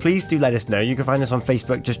traffic, please do let us know. You can find us on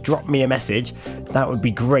Facebook. Just drop me a message. That would be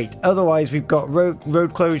great. Otherwise, we've got road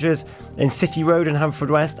closures in City Road in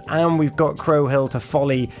Haverfordwest, and we've got Crow Hill to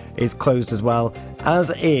Folly is closed as well, as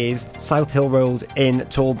is South Hill Road in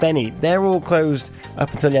Torbenny. They're all closed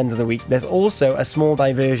up until the end of the week. There's also a small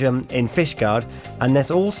diversion in Fishguard, and there's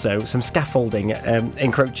also some scaffolding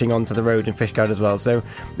encroaching onto the road in Fishguard as well, so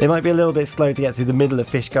they might be a little bit slow to get through the middle of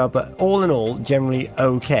Fishguard, but all in all, generally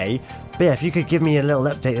okay. But yeah, if you could give me a little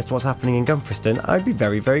update as to what's happening in Gumfreston, I'd be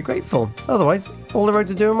very, very grateful. Otherwise, all the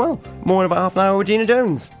roads are doing well. More in about half an hour with Gina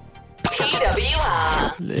Jones.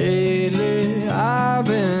 PWR. Lately, I've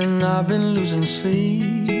been losing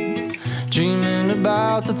sleep, dreaming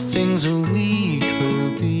about the things that we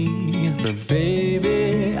could be. But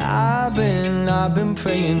baby, I've been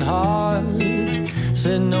praying hard.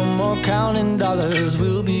 Said no more counting dollars,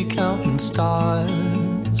 we'll be counting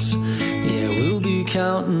stars. Yeah, we'll be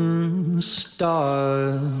counting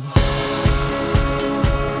stars.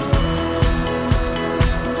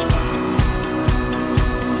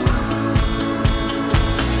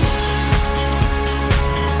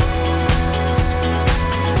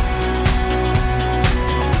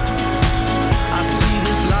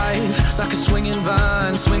 Like a swinging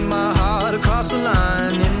vine, swing my heart across the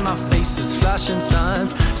line. In my face is flashing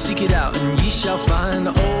signs. Seek it out and ye shall find.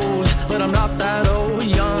 Old, but I'm not that old.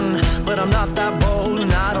 Young, but I'm not that bold.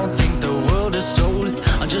 And I don't think the world is sold.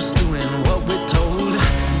 I'm just doing what we're told.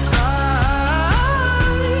 I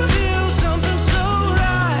feel something so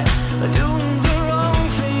right, doing the wrong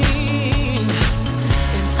thing.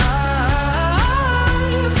 And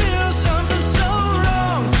I feel something so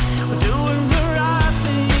wrong, doing the right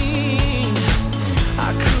thing.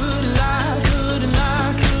 I could lie.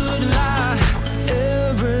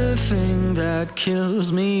 Everything that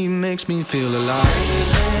kills me makes me feel alive.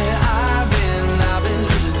 I've been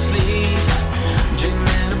losing sleep,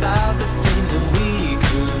 dreaming about the things that we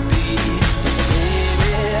could be.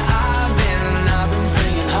 Baby, I've been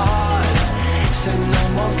praying hard. Said no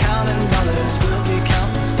more counting dollars, we'll be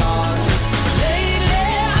counting stars. Lately,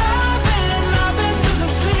 I've been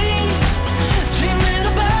losing sleep, dreaming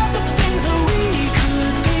about the things that we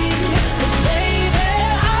could be.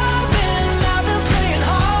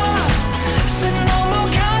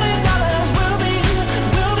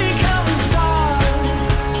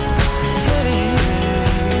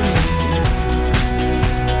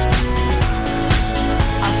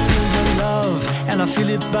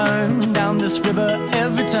 this river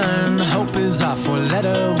every turn. Hope is our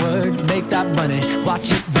four-letter word. Make that money,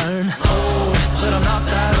 watch it burn. Old, but I'm not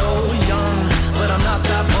that old. Young, but I'm not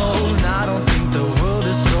that bold. And I don't think the world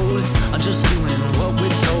is sold. I'm just doing what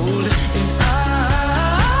we're told. And I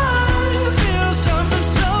feel something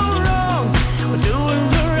so wrong. We're doing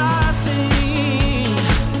the right thing.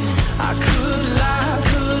 I could lie,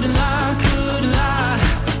 couldn't lie, couldn't lie.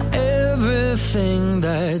 Everything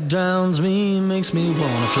that drowns me makes me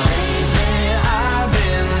wanna fly.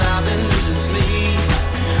 I've been losing sleep,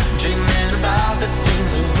 dreaming about the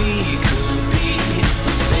things that we could be.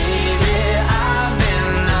 Baby, I've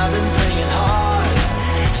been praying hard.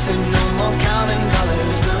 Said no more counting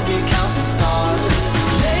dollars, we'll be counting stars.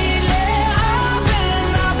 Lately, I've been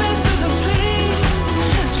losing sleep,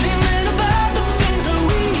 dreaming about the things that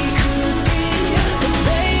we could be. But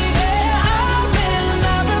baby, I've been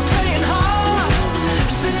praying hard.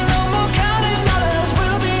 Said no more counting dollars,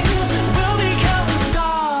 we'll be counting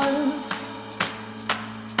stars.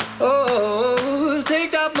 Oh,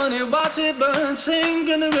 take that money, watch it burn, sink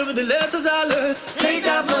in the river, the lessons I learned. Take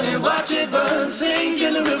that money, watch it burn, sink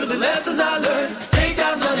in the river, the lessons I learned. Take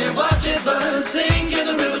that money, watch it burn, sink in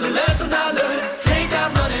the river, the lessons I learned. Take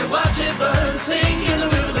that money, watch it burn, sink in the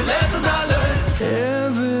river, the lessons I learned.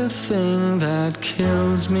 Everything that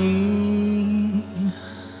kills me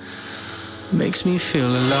makes me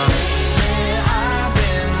feel alive.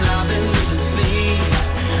 I've been losing sleep,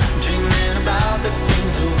 dreaming about the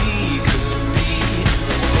things that we could be.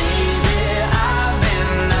 Baby, I've been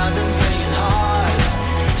praying hard.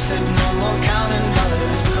 Said no more counting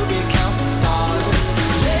dollars, we'll be counting stars.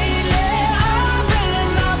 Lately, I've been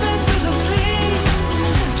losing sleep,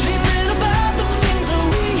 dreaming about the things that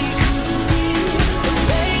we could be. But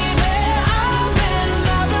baby, I've been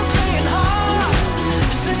praying hard.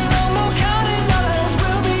 Said no more counting dollars,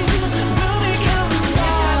 we'll be counting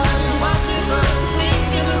stars. Watch it burn,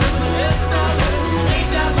 sink in the river, the lessons I learned. Take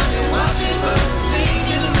that money, watch it burn, sink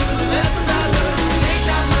in the river, the lessons I learned. Take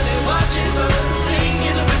that money, watch it burn, sink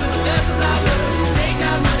in the river, the lessons I learned. Take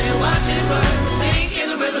that money, watch it burn, sink in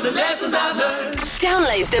the river, the lessons I learned.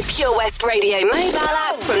 Download the Pure West Radio mobile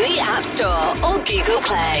app from the App Store or Google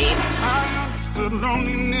Play. I understood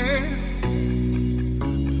loneliness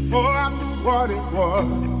before I knew what it was.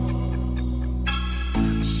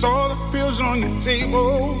 I saw the pills on your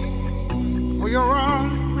table for your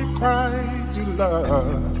unrequited love.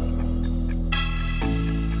 Oh,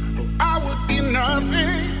 I would be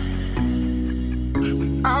nothing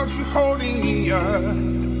without you holding me up.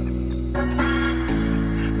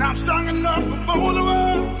 Now I'm strong enough for both of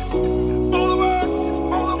us, both of us,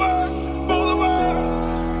 both of us, both of us.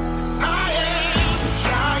 I am a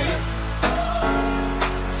giant.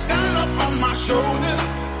 Stand up on my shoulders.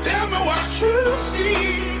 Tell me what you see.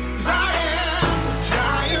 'Cause I am a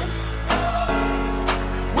giant.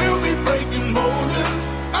 We'll be breaking boulders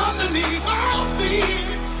underneath our feet.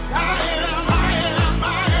 I am a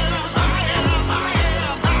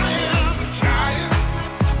giant.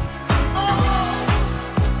 Oh,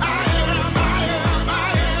 I am a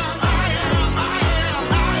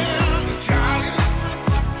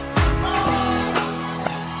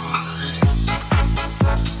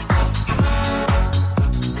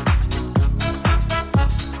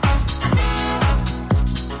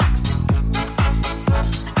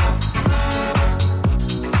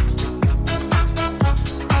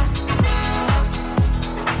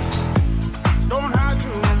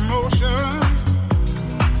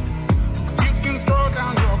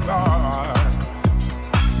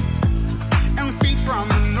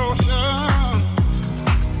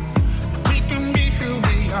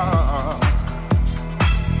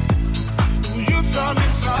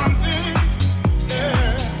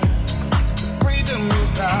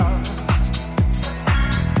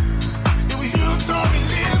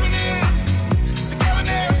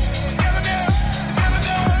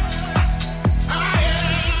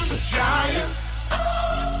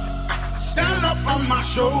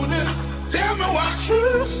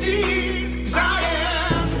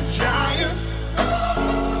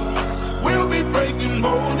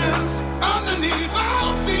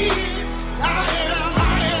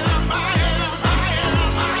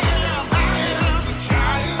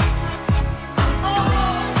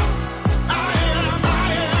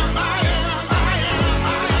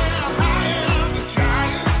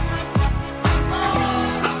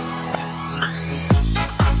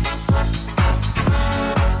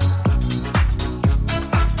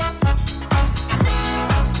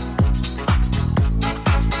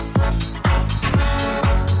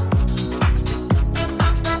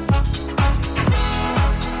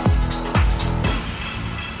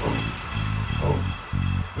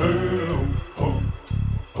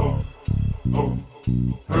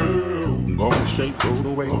I'm gonna shake, roll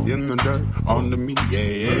away in the dirt under me,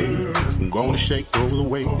 yeah. I'm gonna shake, roll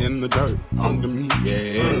away in the dirt under me,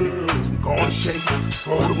 yeah. I'm gonna shake,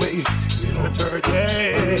 throw it away in the dirt,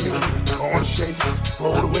 yeah. I'm gonna shake,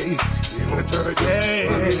 throw it away in the dirt, yeah.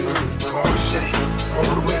 I'm gonna shake, throw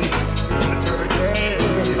it away in the dirt, yeah.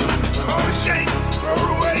 I'm gonna shake, throw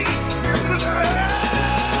it away in the dirt.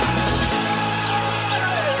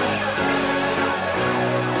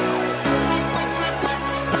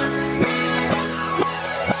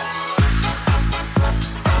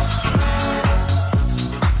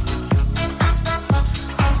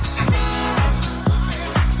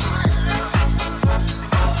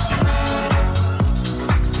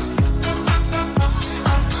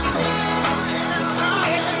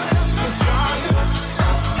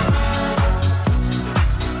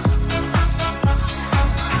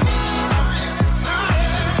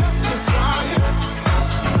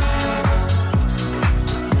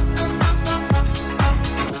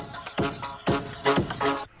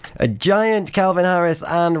 A giant Calvin Harris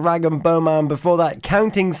and Rag and Bowman. Before that,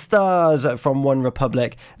 Counting Stars from One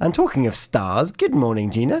Republic. And talking of stars, good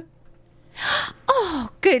morning, Gina. Oh,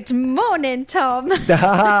 good morning, Tom.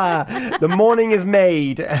 The morning is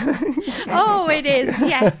made. Oh, it is,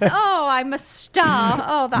 yes. Oh, I'm a star.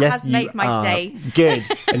 Oh, that Yes, has made you my are. day. Good.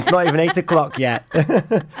 It's not even 8 o'clock yet.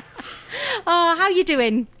 Oh, how you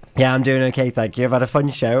doing? Yeah, I'm doing okay, thank you. I've had a fun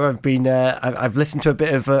show. I've listened to a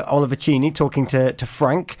bit of Oliver Cheney talking to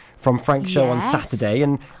Frank from Frank's show on Yes. Saturday,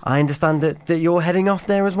 and I understand that you're heading off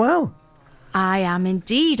there as well. I am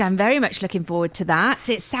indeed. I'm very much looking forward to that.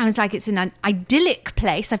 It sounds like it's an idyllic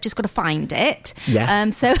place. I've just got to find it.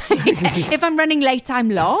 Yes. So if I'm running late, I'm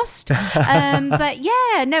lost. But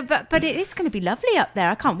yeah, no, but it's going to be lovely up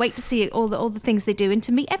there. I can't wait to see all the things they do and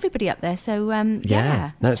to meet everybody up there. So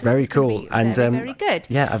yeah, that's very cool. And very good.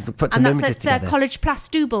 Yeah, I've put some and images that's at together. College Place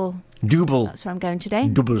Double. Double. That's where I'm going today.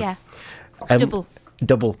 Double. Yeah.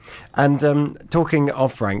 Double. And talking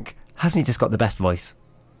of Frank, hasn't he just got the best voice?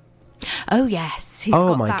 Oh yes, he's Oh,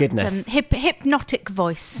 got my that goodness. hypnotic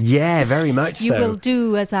voice. Yeah, very much You so. will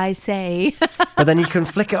do as I say. But then he can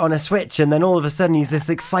flick it on a switch, and then all of a sudden he's this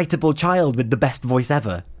excitable child with the best voice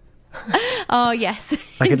ever. Oh yes,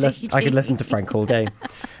 I could listen to Frank all day.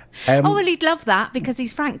 Oh well, he'd love that because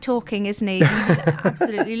he's Frank talking, isn't he? He'd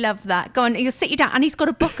absolutely love that. Go on, he'll sit you down, and he's got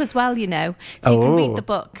a book as well, you know, so you can read the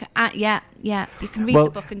book. Yeah, you can read the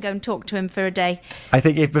book and go and talk to him for a day. I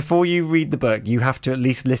think if before you read the book, you have to at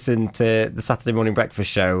least listen to the Saturday Morning Breakfast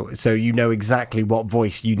show, so you know exactly what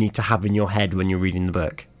voice you need to have in your head when you're reading the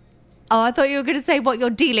book. Oh, I thought you were going to say what you're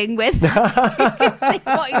dealing with. Say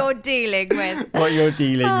what you're dealing with. What you're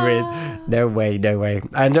dealing with. No way.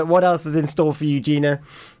 And what else is in store for you, Gina?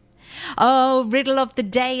 Oh, Riddle of the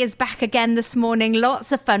Day is back again this morning.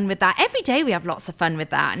 Lots of fun with that. Every day we have lots of fun with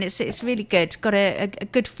that, and it's really good. Got a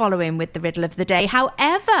good following with the Riddle of the Day.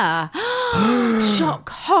 However, shock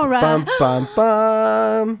horror. Bum, bum,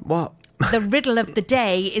 bum. What? The Riddle of the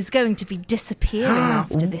Day is going to be disappearing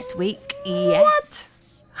after this week. Yes. What?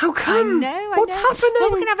 How come? I know. What's happening? Well,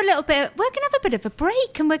 we're going to have a bit of a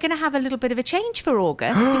break, and we're going to have a little bit of a change for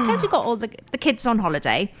August because we've got all the kids on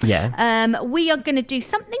holiday. Yeah. We are going to do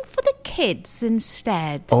something for the kids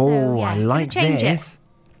instead. Oh, so, yeah, I we're like gonna change this. It.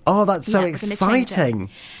 Oh, that's so Yeah, we're gonna change it. exciting.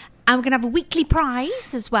 And we're going to have a weekly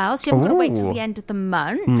prize as well, so you haven't got to wait till the end of the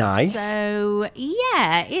month. Nice. So,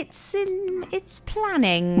 yeah, it's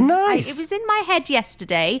planning. Nice. It was in my head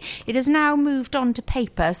yesterday. It has now moved on to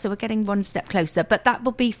paper, so we're getting one step closer. But that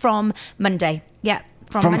will be from Monday. Yeah,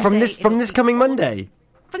 From this coming Monday.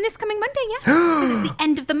 From this coming Monday, yeah. Because it's the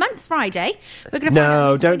end of the month, Friday. We're going to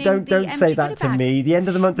No, find out who's winning don't the say MG that to bag. me. The end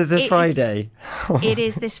of the month is this Friday. It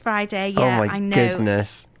is this Friday, Oh yeah, my I know.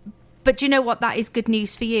 goodness. But do you know what? That is good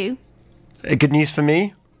news for you. Good news for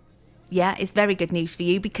me? Yeah, it's very good news for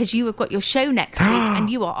you because you have got your show next week and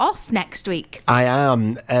you are off next week. I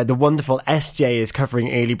am. The wonderful SJ is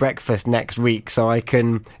covering Early Breakfast next week, so I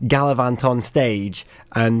can gallivant on stage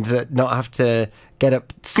and not have to get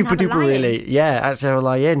up super have a duper lie-in. early. Yeah, actually have a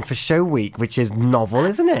lie-in for show week, which is novel,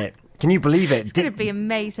 isn't it? Can you believe it? It's going to be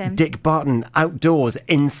amazing. Dick Barton outdoors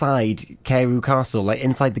inside Carew Castle, like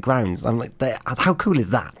inside the grounds. I'm like, how cool is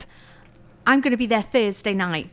that? I'm going to be there Thursday night.